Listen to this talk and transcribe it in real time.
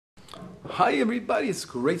Hi everybody, it's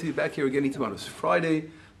great to be back here again Tomorrow's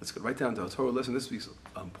Friday. Let's get right down to our Torah lesson. This week's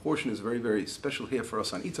portion is very, very special here for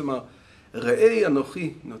us on Itama. Re'eh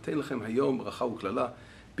anochi noten lechem hayom bracha u'klala.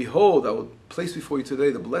 Behold, I will place before you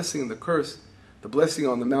today the blessing and the curse. The blessing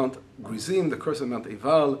on the Mount Grizim, the curse on Mount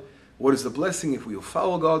Eval. What is the blessing if we will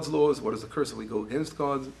follow God's laws? What is the curse if we go against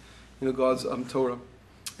God's Torah?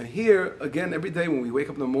 And here, again, every day when we wake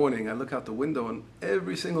up in the morning, I look out the window, and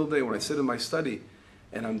every single day when I sit in my study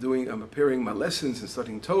and I'm preparing my lessons and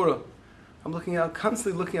studying Torah, I'm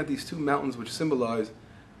constantly looking at these two mountains which symbolize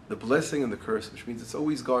the blessing and the curse, which means it's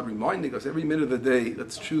always God reminding us every minute of the day,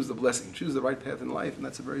 let's choose the blessing, choose the right path in life, and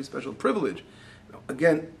that's a very special privilege.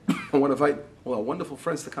 Again, I want to invite all our wonderful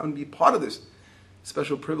friends to come and be part of this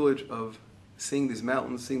special privilege of seeing these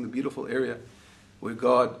mountains, seeing the beautiful area where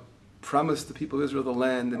God promised the people of Israel the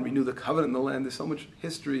land and renew the covenant in the land. There's so much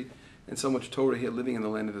history and so much Torah here living in the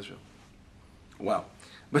land of Israel. Wow.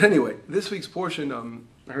 But anyway, this week's portion,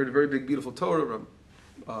 I heard a very big, beautiful Torah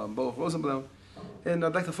from Baruch Rosenbaum, and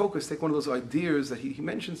I'd like to take one of those ideas that he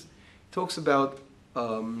mentions. He talks about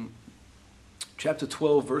chapter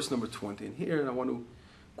 12, verse number 20. And here I want to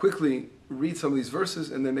quickly read some of these verses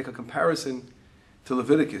and then make a comparison to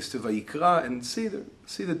Leviticus, to Vayikra, and see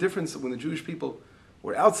the difference when the Jewish people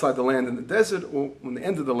were outside the land in the desert or when they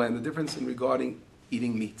entered the land, the difference in regarding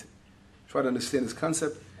eating meat. Try to understand this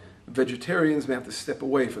concept. Vegetarians may have to step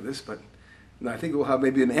away for this, but I think we'll have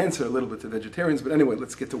maybe an answer a little bit to vegetarians. But anyway,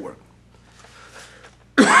 let's get to work.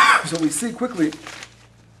 So we see quickly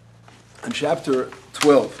in chapter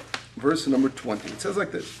 12, verse number 20. It says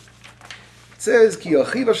like this. It says, Ki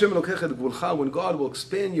yachiv Hashem elokecha et gvulcha, when God will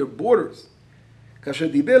expand your borders. Kasher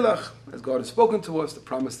dibelach, as God has spoken to us, the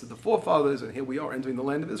promise to the forefathers, and here we are entering the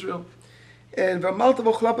land of Israel. And v'amalta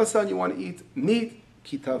v'ochla basar, you want to eat meat,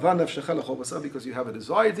 ki tava nafshecha l'chol basar, because you have a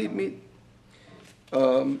desire to eat meat.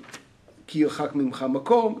 Ki yirchak mimcha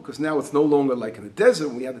makom, because now it's no longer like in the desert,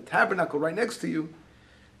 when you have the tabernacle right next to you.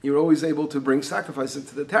 You're always able to bring sacrifices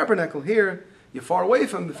to the tabernacle. Here, you're far away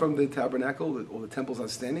from the tabernacle, all the temple's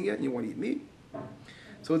not standing yet, and you want to eat meat.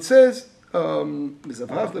 So it says, and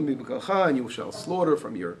you shall slaughter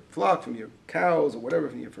from your flock, from your cows, or whatever,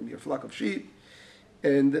 from your flock of sheep.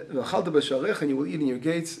 And you will eat in your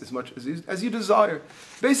gates as much as you desire.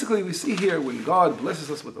 Basically, we see here when God blesses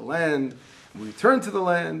us with the land, we return to the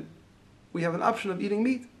land, we have an option of eating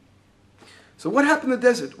meat. So what happened in the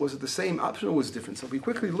desert? Was it the same option or was it different? So if we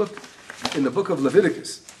quickly look in the book of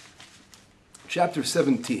Leviticus, chapter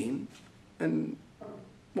 17, and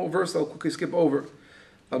more verse I'll quickly skip over.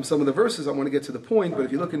 Some of the verses, I want to get to the point, but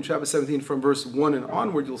if you look in chapter 17 from verse 1 and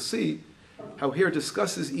onward, you'll see how here it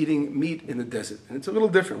discusses eating meat in the desert. And it's a little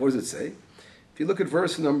different. What does it say? If you look at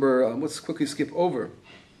verse number, let's quickly skip over.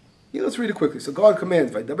 Yeah, let's read it quickly. So God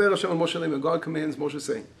commands, and God commands Moshe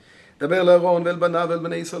saying,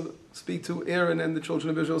 speak to Aaron and the children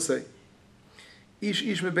of Israel, say,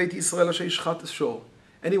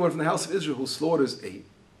 anyone from the house of Israel who slaughters a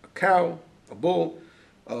cow, a bull,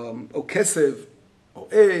 or kesev, or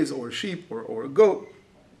aiz, or a sheep, or a goat.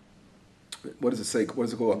 What does it say? What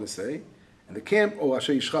does it go on to say? In the camp, or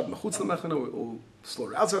asher yishchat mechutz lemachana, or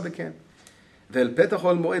slaughter outside the camp. Ve'el petach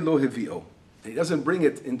oel moed lo hevio. He doesn't bring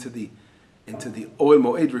it into the oel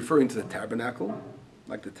moed, referring to the tabernacle,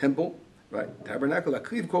 like the temple, right? Tabernacle.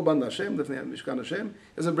 Akriv korban Hashem, lefnei mishkan Hashem.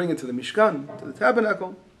 He doesn't bring it to the mishkan, to the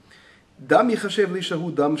tabernacle. Dam yichashev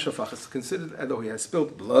lishahu dam shafach. It's considered as though he has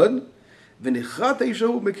spilled blood. V'nichrat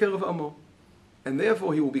yishahu mekerev amo. And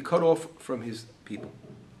therefore he will be cut off from his people.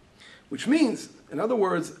 Which means, in other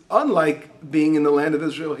words, unlike being in the land of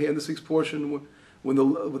Israel here in this week's portion, when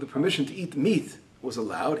the permission to eat meat was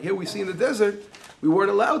allowed, here we see in the desert, we weren't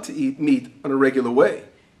allowed to eat meat on a regular way,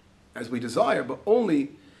 as we desire, but only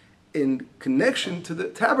in connection to the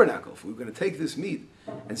tabernacle. If we were going to take this meat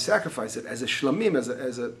and sacrifice it as a shlamim,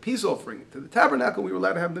 as a peace offering to the tabernacle, we were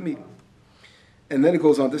allowed to have the meat. And then it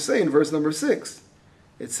goes on to say in verse number 6,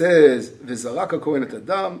 it says, "V'zaraka kohen et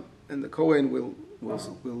adam," and the kohen will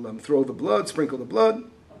throw the blood, sprinkle the blood,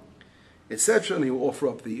 etc., and he will offer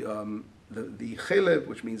up the chelev,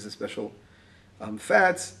 which means the special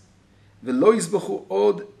fats. V'lo yizbachu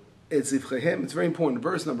od et zivchehem. It's very important.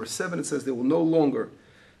 Verse number 7, it says they will no longer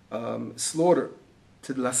slaughter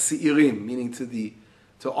to the lasi'irim, meaning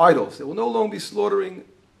to idols. They will no longer be slaughtering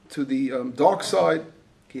to the dark side.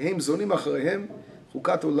 Kihem zonim acharehem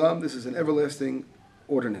chukat olam. This is an everlasting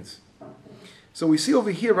ordinance. So we see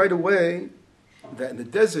over here right away that in the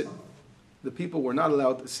desert, the people were not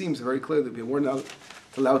allowed, it seems very clear that they were not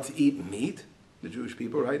allowed to eat meat, the Jewish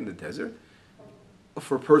people, right, in the desert,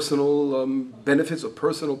 for personal benefits or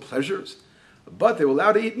personal pleasures. But they were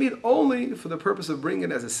allowed to eat meat only for the purpose of bringing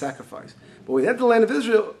it as a sacrifice. But when they entered the land of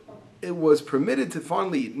Israel, it was permitted to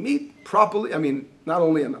finally eat meat properly. I mean, not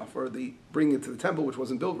only enough for the bringing it to the temple, which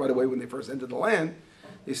wasn't built right away when they first entered the land.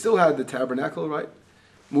 They still had the tabernacle, right,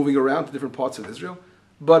 moving around to different parts of Israel.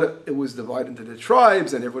 But it was divided into the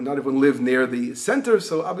tribes, and not everyone lived near the center.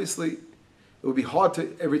 So obviously, it would be hard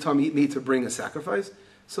to every time you eat meat to bring a sacrifice.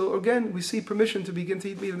 So again, we see permission to begin to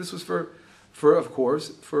eat meat, and this was for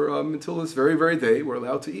until this very, very day, we're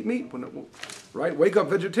allowed to eat meat. Right? Wake up,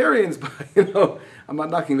 vegetarians! But I'm not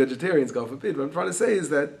knocking vegetarians, God forbid. What I'm trying to say is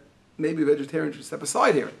that maybe vegetarians should step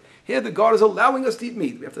aside here. Here, the God is allowing us to eat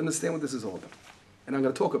meat. We have to understand what this is all about. And I'm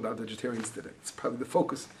going to talk about vegetarians today. It's probably the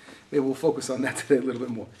focus. Maybe we'll focus on that today a little bit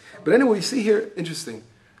more. But anyway, you see here, interesting,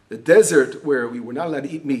 the desert where we were not allowed to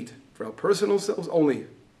eat meat for our personal selves, only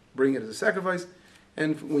bring it as a sacrifice.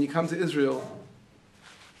 And when you come to Israel,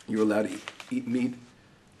 you're allowed to eat meat,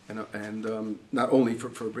 and not only for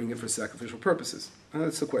bringing it for sacrificial purposes.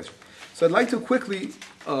 That's the question. So I'd like to quickly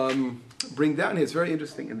bring down here. It's very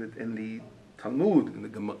interesting in the Talmud, in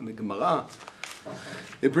the Gemara.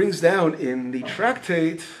 It brings down in the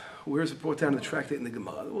tractate. Where is it brought down in the tractate in the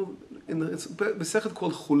Gemara? Well, it's a Masechet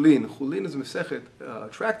called Chulin. Chulin is a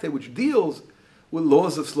Masechet tractate which deals with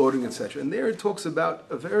laws of slaughtering, etc. And there it talks about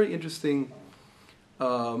a very interesting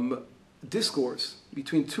discourse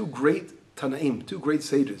between two great Tanaim, two great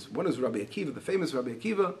sages. One is Rabbi Akiva, the famous Rabbi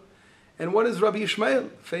Akiva, and one is Rabbi Ishmael,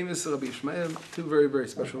 famous Rabbi Ishmael, two very, very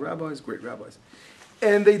special rabbis, great rabbis.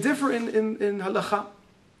 And they differ in halacha.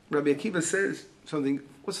 Rabbi Akiva says something,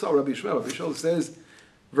 what's up, Rabbi Ishmael? Rabbi Ishmael says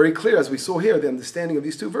very clear, as we saw here, the understanding of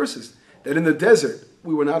these two verses, that in the desert,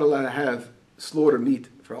 we were not allowed to have slaughter meat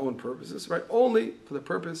for our own purposes, right? Only for the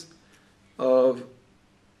purpose of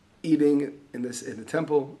eating in the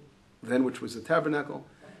temple, then which was the tabernacle.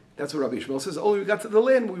 That's what Rabbi Ishmael says. Only we got to the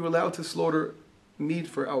land, we were allowed to slaughter meat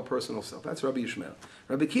for our personal self. That's Rabbi Ishmael.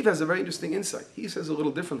 Rabbi Akiva has a very interesting insight. He says a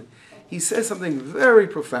little differently. He says something very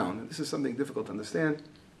profound, and this is something difficult to understand.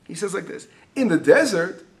 He says like this: in the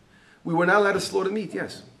desert, we were not allowed to slaughter meat,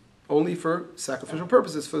 yes, only for sacrificial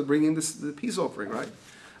purposes, for bringing the peace offering, right?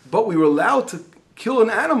 But we were allowed to kill an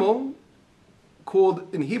animal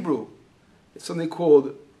called, in Hebrew, it's something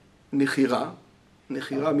called nichira.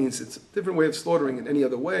 Nichira means it's a different way of slaughtering in any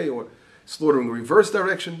other way, or slaughtering in reverse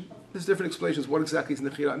direction. There's different explanations what exactly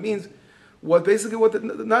nichira means. What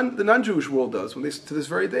the non-Jewish world does, when to this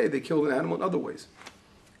very day, they kill an animal in other ways.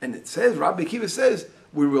 And it says, Rabbi Akiva says,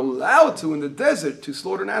 we were allowed to, in the desert, to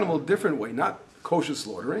slaughter an animal a different way, not kosher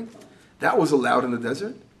slaughtering. That was allowed in the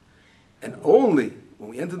desert. And only when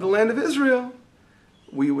we entered the land of Israel,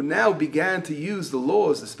 we would now began to use the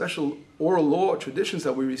laws, the special oral law traditions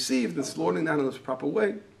that we received in slaughtering an animal in a proper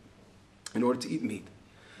way in order to eat meat.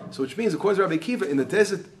 So which means, according to Rabbi Akiva, in the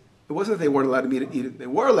desert, it wasn't that they weren't allowed to eat it. They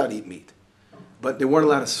were allowed to eat meat, but they weren't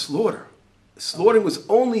allowed to slaughter. Slaughtering was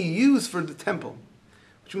only used for the temple,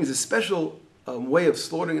 which means a special way of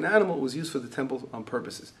slaughtering an animal was used for the temple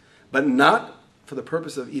purposes, but not for the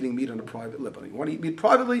purpose of eating meat on a private level. You want to eat meat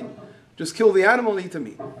privately, just kill the animal and eat the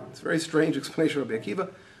meat. It's a very strange explanation of Rabbi Akiva.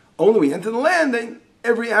 Only when you enter the land, then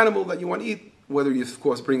every animal that you want to eat, whether you, of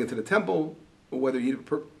course, bring it to the temple, or whether you're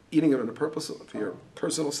eating it on a purpose for your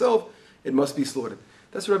personal self, it must be slaughtered.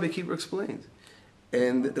 That's what Rabbi Akiva explains.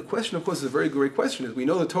 And the question, of course, is a very great question. Is we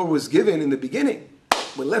know the Torah was given in the beginning.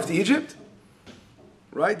 We left Egypt,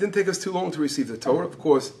 right? It didn't take us too long to receive the Torah. Of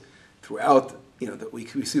course, throughout, that we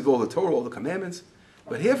received all the Torah, all the commandments.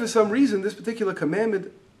 But here, for some reason, this particular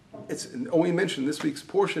commandment, it's only mentioned in this week's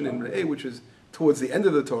portion in Re'eh, which is towards the end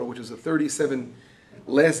of the Torah, which is the 37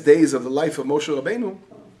 last days of the life of Moshe Rabbeinu.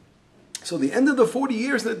 So the end of the 40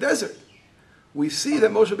 years in the desert, we see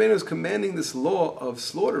that Moshe Rabbeinu is commanding this law of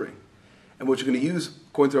slaughtering, and which you're going to use,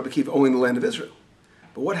 according to Rabbi Akiva, only in the land of Israel.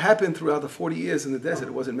 But what happened throughout the 40 years in the desert?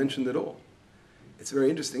 It wasn't mentioned at all. It's very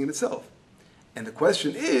interesting in itself. And the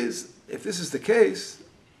question is, if this is the case,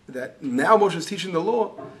 that now Moshe is teaching the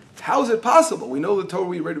law, how is it possible? We know the Torah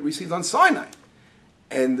we received on Sinai.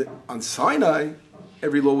 And on Sinai,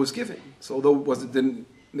 every law was given. So although it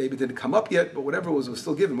didn't come up yet, but whatever it was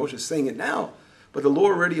still given. Moshe is saying it now. But the law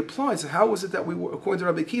already applies. So how was it that we were, according to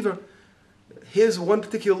Rabbi Akiva, here's one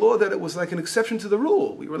particular law that it was like an exception to the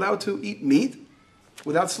rule. We were allowed to eat meat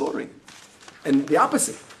without slaughtering. And the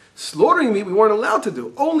opposite. Slaughtering meat we weren't allowed to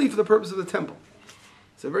do, only for the purpose of the temple.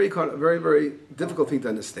 It's a very, very difficult thing to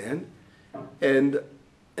understand. And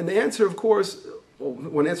the answer, of course,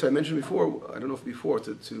 one answer I mentioned before, I don't know if before,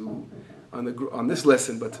 on this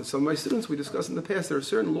lesson, but to some of my students, we discussed in the past, there are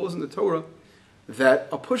certain laws in the Torah that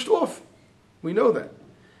are pushed off. We know that.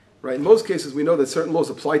 Right? In most cases, we know that certain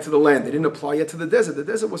laws apply to the land. They didn't apply yet to the desert. The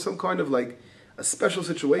desert was some kind of like a special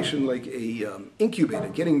situation like a incubator,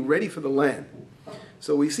 getting ready for the land.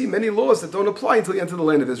 So we see many laws that don't apply until you enter the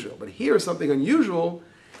land of Israel. But here is something unusual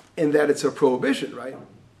in that it's a prohibition, right?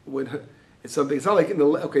 When it's something, it's not like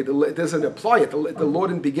it doesn't apply yet. The law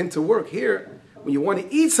didn't begin to work. Here, when you want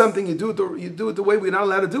to eat something, you do it the way we're not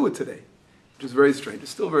allowed to do it today, which is very strange. It's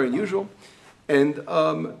still very unusual. And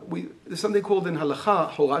there's something called in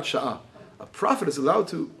halacha horat sha'ah. A prophet is allowed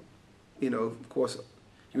to, of course,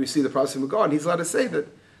 you see the prophecy from God, and he's allowed to say that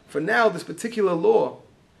for now this particular law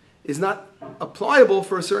is not applicable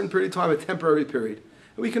for a certain period of time, a temporary period.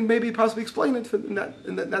 And we can maybe possibly explain it in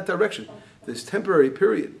that direction. This temporary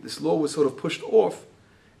period, this law was sort of pushed off,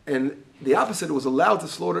 and the opposite was allowed to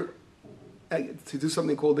slaughter, to do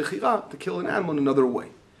something called dechira, to kill an animal in another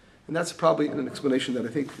way. And that's probably an explanation that I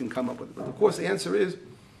think we can come up with. But of course the answer is,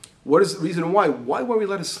 what is the reason why? Why weren't we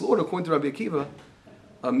allowed to slaughter, according to Rabbi Akiva,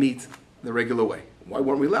 meat the regular way? Why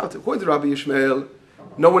weren't we allowed to? According to Rabbi Yishmael,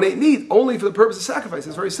 no one ate meat only for the purpose of sacrifice.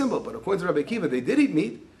 It's very simple. But according to Rabbi Akiva, they did eat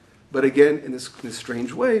meat, but again, in this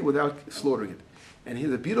strange way, without slaughtering it. And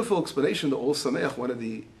here's a beautiful explanation, the Ol Sameach, one of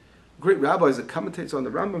the great rabbis that commentates on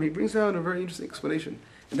the Rambam, he brings down a very interesting explanation.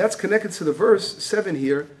 And that's connected to the verse 7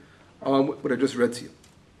 here, what I just read to you.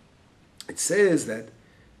 It says that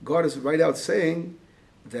God is right out saying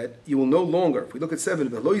that you will no longer, if we look at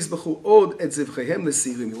 7, you will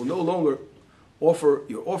no longer offer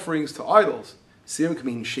your offerings to idols. Sirim can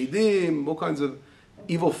mean shadim, all kinds of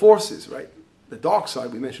evil forces, right? The dark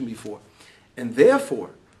side we mentioned before. And therefore,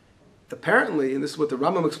 apparently, and this is what the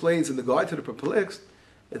Rambam explains in the Guide to the Perplexed,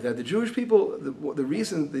 that the Jewish people, the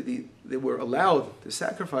reason they were allowed to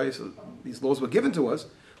sacrifice, these laws were given to us,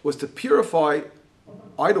 was to purify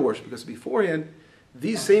idol worship. Because beforehand,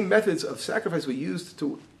 these same methods of sacrifice were used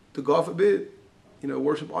to God forbid,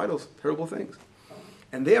 worship idols, terrible things.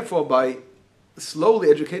 And therefore, by slowly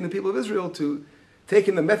educating the people of Israel to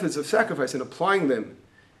taking the methods of sacrifice and applying them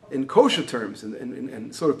in kosher terms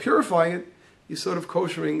and sort of purifying it, you're sort of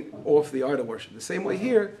koshering off the idol worship. The same way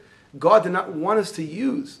here, God did not want us to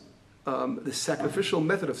use the sacrificial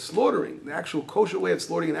method of slaughtering, the actual kosher way of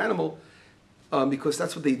slaughtering an animal, because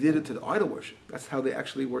that's what they did to the idol worship. That's how they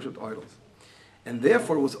actually worshipped idols. And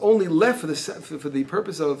therefore, it was only left for the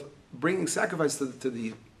purpose of bringing sacrifice to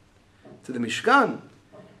the Mishkan,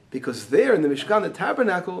 because there in the Mishkan, the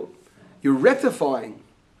tabernacle, we're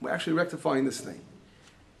actually rectifying this thing.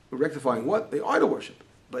 We're rectifying what? The idol worship.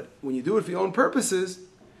 But when you do it for your own purposes,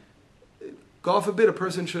 God forbid a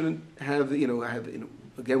person shouldn't have, again,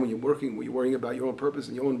 when you're worrying about your own purpose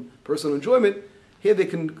and your own personal enjoyment, here they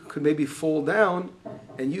could maybe fall down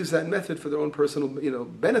and use that method for their own personal,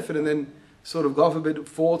 benefit, and then sort of, God forbid,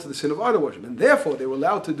 fall to the sin of idol worship. And therefore, they were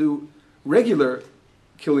allowed to do regular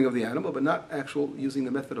killing of the animal, but not actual using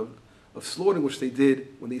the method of slaughtering, which they did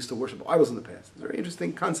when they used to worship idols in the past. It's a very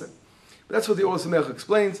interesting concept. But that's what the Or Sameach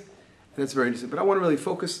explains, and that's very interesting. But I want to really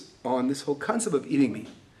focus on this whole concept of eating meat.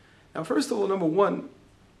 Now, first of all, number one,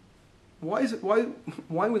 why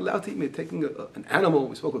are we allowed to eat meat? Taking an animal,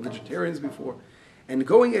 we spoke of vegetarians before, and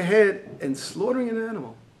going ahead and slaughtering an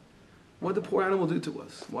animal. What did the poor animal do to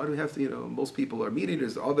us? Why do we have to, most people are meat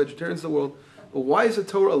eaters, there are vegetarians in the world, but why does the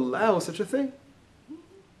Torah allow such a thing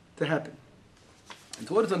to happen? And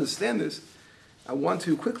in order to understand this, I want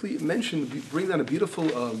to quickly bring down a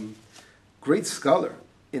beautiful, great scholar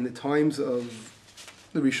in the times of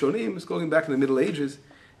the Rishonim, it's going back in the Middle Ages,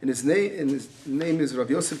 and his name is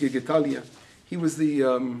Rav Yosef Gegetalia. He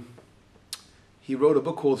wrote a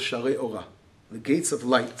book called Sharei Ora, The Gates of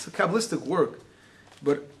Light. It's a Kabbalistic work,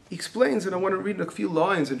 but he explains, and I want to read a few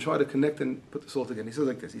lines and try to connect and put this all together. He says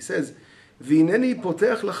like this. He says, "V'ineni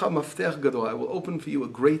potech lecha maftech gadol." I will open for you a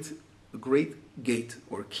great gate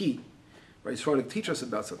or key. Right? He's trying to teach us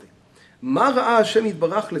about something. Ma ra'a Hashem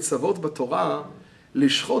yitbarach letzavot b'Torah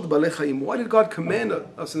lishchot balei chayim. Why did God command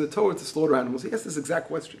us in the Torah to slaughter animals? He asked this exact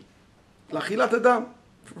question. L'achilat adam,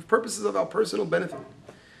 for purposes of our personal benefit.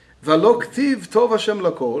 V'lo ktiv tov Hashem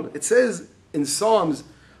lakol. It says in Psalms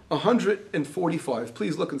 145.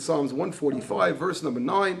 Please look in Psalms 145, verse number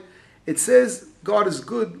 9. It says, God is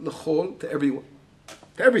good, l'chol, to everyone,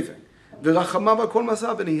 to everything. V'rachamav kol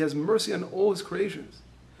masav, and He has mercy on all His creations.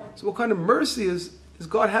 So what kind of mercy is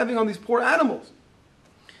God having on these poor animals?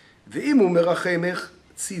 V'imu merachemech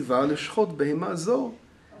tziva l'shchot behema zo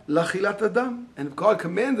l'achilat adam. And if God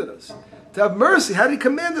commanded us to have mercy, how did He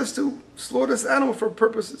command us to slaughter this animal for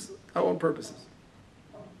purposes, our own purposes?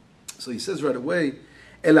 So He says right away,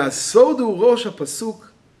 El hasodu rosh pasuk.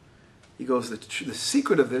 He goes, the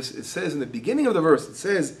secret of this, it says in the beginning of the verse, it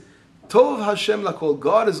says, Tov Hashem lakol,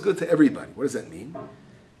 God is good to everybody. What does that mean?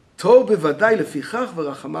 Tov bevadai lefichach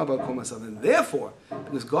v'rachamav al kol masav. And therefore,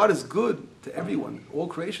 because God is good to everyone, all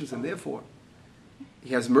creations, and therefore,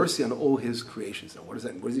 He has mercy on all His creations. Now, what is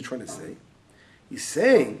that? What is He trying to say? He's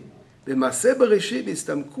saying, "B'maseh bereshit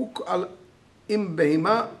nistamku al im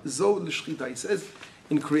behema zo l'shchita." He says,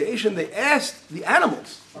 in creation, they asked the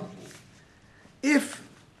animals if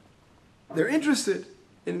they're interested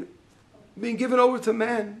in being given over to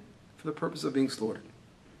man for the purpose of being slaughtered.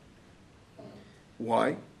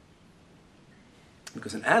 Why?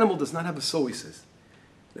 Because an animal does not have a soul, he says.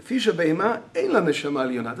 The fisha behema ein la neshama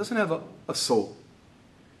eliyona, doesn't have a soul,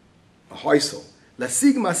 a high soul.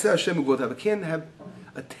 Lasig maseh Hashem u'gvodav, it can't have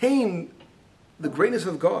attained the greatness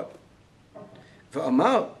of God.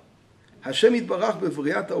 V'amar Hashem yitbarach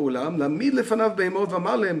bevriat ha'olam lamid lefanav behemot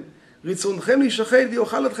v'amar lehem ritzonchem lishachet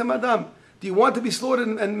v'yochal etchem adam. Do you want to be slaughtered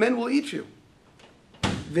and men will eat you?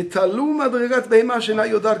 V'talu madrigat behema she'ena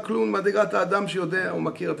yodat klum madrigat ha'adam she'yodeh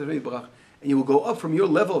u'makir et Hashem yitbarach. And you will go up from your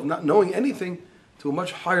level of not knowing anything to a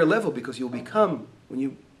much higher level, because you'll become,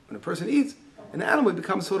 when a person eats an animal, it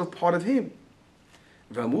becomes sort of part of him.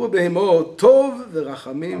 V'amru behemot tov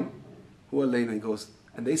v'rachamim hu aleinu. He goes,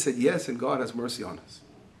 and they said yes, and God has mercy on us.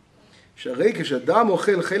 Sharei k'shadam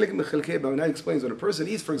ochel chelek mechelkei. But now he explains, when a person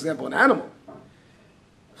eats, for example, an animal,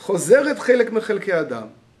 חוזרת חלק מחלקי האדם.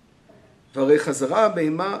 והרי חזרה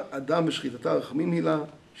בהמה אדם בשחיטתה רחמים הילה,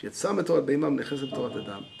 שיצא מתורת בהמה ונכנסת בתורת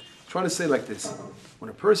אדם. Trying to say like this, when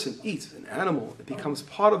a person eats an animal, it becomes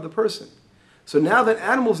part of the person. So now that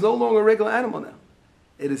animal is no longer a regular animal now.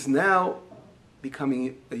 It is now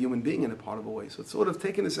becoming a human being in a part of a way. So it's sort of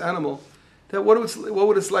taking this animal, that what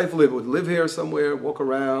would its life live? It would live here somewhere, walk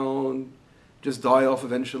around, just die off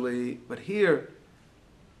eventually. But here,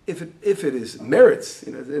 if it is merits,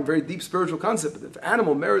 a very deep spiritual concept, but if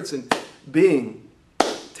animal merits in being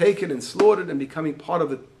taken and slaughtered and becoming part of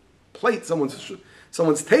the plate,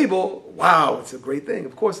 someone's table, wow, it's a great thing.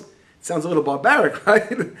 Of course, it sounds a little barbaric, right?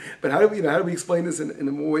 But how do we explain this in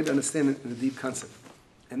a more way to understand it in a deep concept?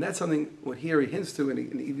 And that's something what here he hints to, and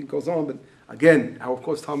he even goes on. But again, of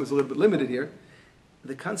course, time is a little bit limited here.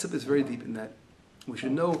 The concept is very deep in that we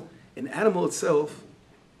should know an animal itself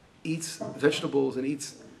eats vegetables and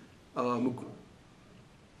eats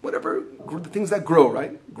whatever, the things that grow,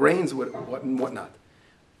 right? Grains, what and whatnot.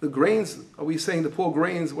 The grains, are we saying the poor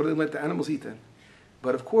grains, what do they let the animals eat then?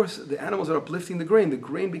 But of course, the animals are uplifting the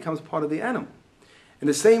grain becomes part of the animal. In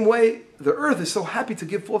the same way, the earth is so happy to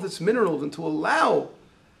give forth its minerals and to allow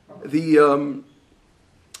all the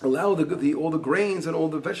grains and all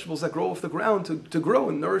the vegetables that grow off the ground to grow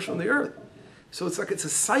and nourish on the earth. So it's like it's a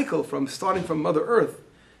cycle from starting from Mother Earth,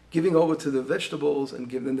 giving over to the vegetables, and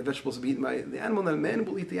giving the vegetables to be eaten by the animal, and then man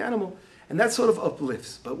will eat the animal, and that sort of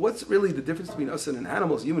uplifts. But what's really the difference between us and an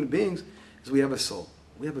animal, as human beings, is we have a soul.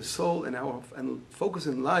 We have a soul, and our focus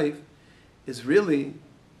in life is really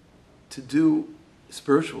to do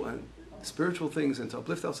spiritual things and to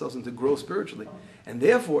uplift ourselves and to grow spiritually. And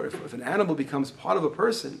therefore, if an animal becomes part of a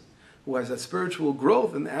person who has that spiritual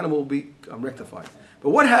growth, then the animal will be rectified.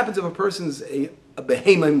 But what happens if a person's a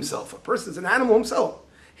behemoth himself? A person's an animal himself.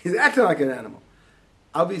 He's acting like an animal.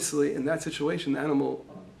 Obviously, in that situation, the animal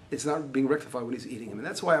is not being rectified when he's eating him. And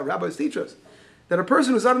that's why our rabbis teach us that a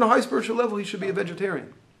person who's not on a high spiritual level, he should be a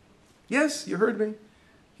vegetarian. Yes, you heard me.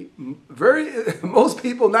 Most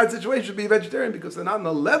people in that situation should be a vegetarian because they're not on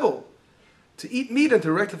the level to eat meat and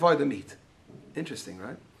to rectify the meat. Interesting,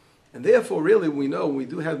 right? And therefore, really, we know when we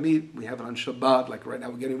do have meat, we have it on Shabbat, like right now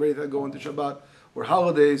we're getting ready to go into Shabbat, or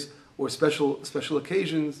holidays, or special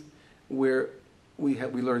occasions where we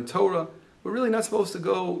learn Torah. We're really not supposed to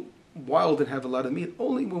go wild and have a lot of meat,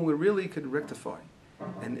 only when we really could rectify.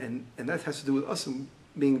 And that has to do with us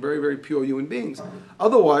being very, very pure human beings.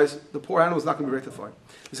 Otherwise, the poor animal is not going to be rectified.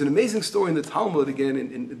 There's an amazing story in the Talmud, again,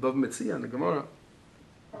 in Bava Metzia, in the Gemara.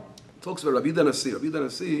 It talks about Rabbi Danasi. Rabbi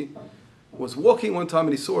Danasi was walking one time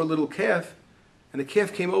and he saw a little calf, and the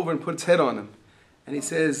calf came over and put its head on him. And he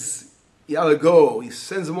says, "Yalla, go." He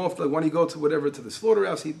sends him off, like, why don't you go to the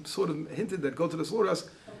slaughterhouse? He sort of hinted that go to the slaughterhouse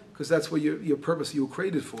because that's what your purpose you were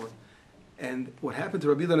created for. And what happened to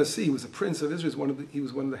Rabbi Danasi, he was a prince of Israel, he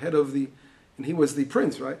was one of the head of the, and he was the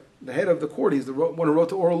prince, right? The head of the court, he's the one who wrote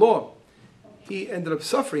the oral law. He ended up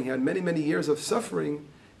suffering, he had many, many years of suffering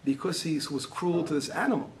because he was cruel to this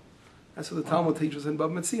animal. That's what the Talmud teaches in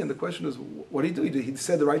Bava Metzia. And the question is, what did he do? He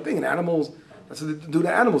said the right thing. And animals, that's what they do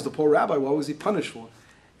to animals. The poor rabbi, what was he punished for?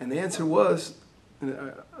 And the answer was,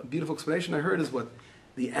 a beautiful explanation I heard is what?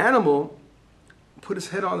 The animal put his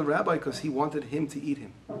head on the rabbi because he wanted him to eat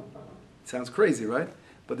him. It sounds crazy, right?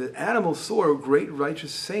 But the animal saw a great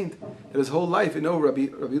righteous saint that his whole life, Rabbi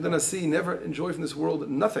Yehuda Nasi never enjoyed from this world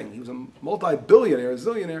nothing. He was a multi-billionaire, a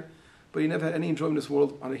zillionaire, but he never had any enjoyment in this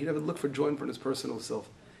world. He never looked for joy from his personal self.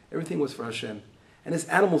 Everything was for Hashem. And this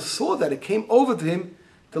animal saw that. It came over to him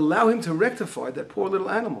to allow him to rectify that poor little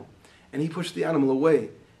animal. And he pushed the animal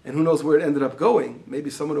away. And who knows where it ended up going. Maybe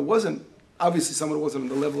someone who wasn't, obviously someone who wasn't on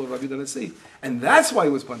the level of Rabbi Yehuda Nasi. And that's why he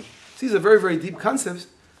was punished. See, these are very, very deep concepts.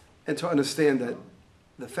 And to understand that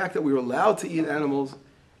the fact that we were allowed to eat animals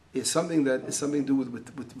is something that is something to do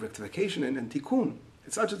with rectification and tikkun.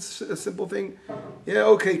 It's not just a simple thing. Yeah,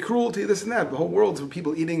 okay, cruelty, this and that. The whole world's for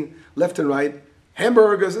people eating left and right,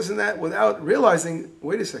 hamburgers, this and that, without realizing,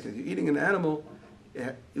 wait a second, you're eating an animal,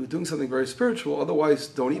 you're doing something very spiritual, otherwise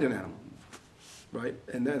don't eat an animal. Right?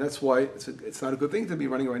 And that's why it's not a good thing to be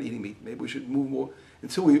running around eating meat. Maybe we should move more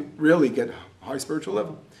until we really get a high spiritual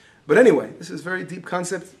level. But anyway, this is a very deep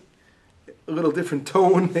concept, a little different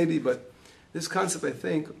tone maybe, but this concept, I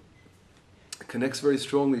think, connects very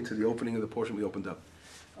strongly to the opening of the portion we opened up.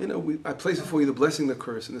 I place before you the blessing and the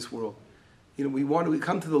curse in this world. We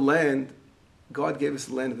come to the land. God gave us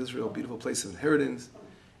the land of Israel, a beautiful place of inheritance.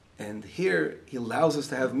 And here, He allows us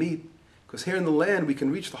to have meat. Because here in the land, we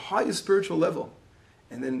can reach the highest spiritual level.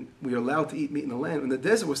 And then we are allowed to eat meat in the land. In the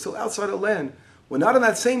desert, we're still outside the land. We're not on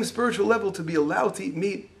that same spiritual level to be allowed to eat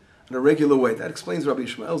meat in a regular way. That explains Rabbi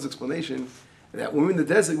Ishmael's explanation that when we're in the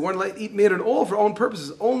desert, we weren't allowed to eat meat at all for our own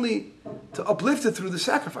purposes, only to uplift it through the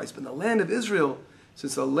sacrifice. But in the land of Israel,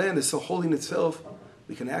 since the land is so holy in itself,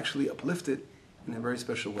 we can actually uplift it in a very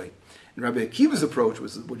special way. And Rabbi Akiva's approach,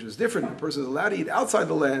 which was different. A person is allowed to eat outside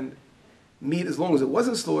the land meat as long as it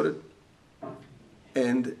wasn't slaughtered.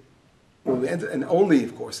 And when we enter, and only,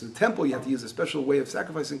 of course, in the temple, you have to use a special way of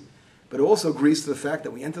sacrificing. But it also agrees to the fact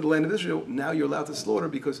that we enter the land of Israel, now you're allowed to slaughter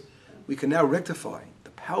because we can now rectify.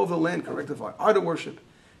 The power of the land can rectify idol worship,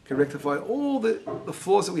 can rectify all the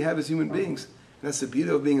flaws that we have as human beings. And that's the beauty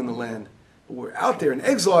of being in the land. But we're out there in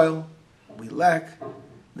exile, we lack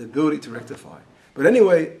the ability to rectify. But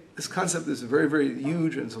anyway, this concept is very, very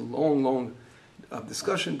huge, and it's a long, long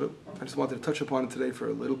discussion, but I just wanted to touch upon it today for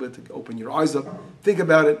a little bit to open your eyes up. Think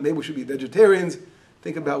about it. Maybe we should be vegetarians.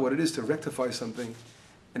 Think about what it is to rectify something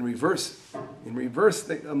and reverse.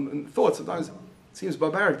 Thoughts. Sometimes it seems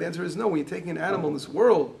barbaric. The answer is no. When you're taking an animal in this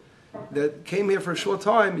world that came here for a short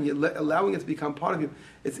time and you're allowing it to become part of you,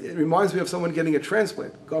 it reminds me of someone getting a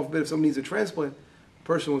transplant. God forbid if someone needs a transplant, a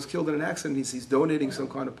person was killed in an accident, he's donating some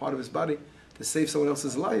kind of part of his body to save someone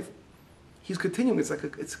else's life. He's continuing.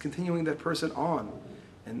 It's continuing that person on,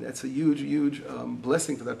 and that's a huge, huge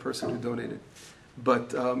blessing for that person who donated.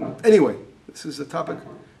 But anyway, this is a topic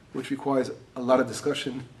which requires a lot of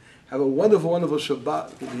discussion. Have a wonderful, wonderful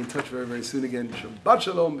Shabbat. We'll be in touch very, very soon again. Shabbat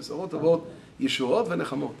shalom, B'sorot Tovot, Yeshuot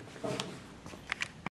v'Nechamot.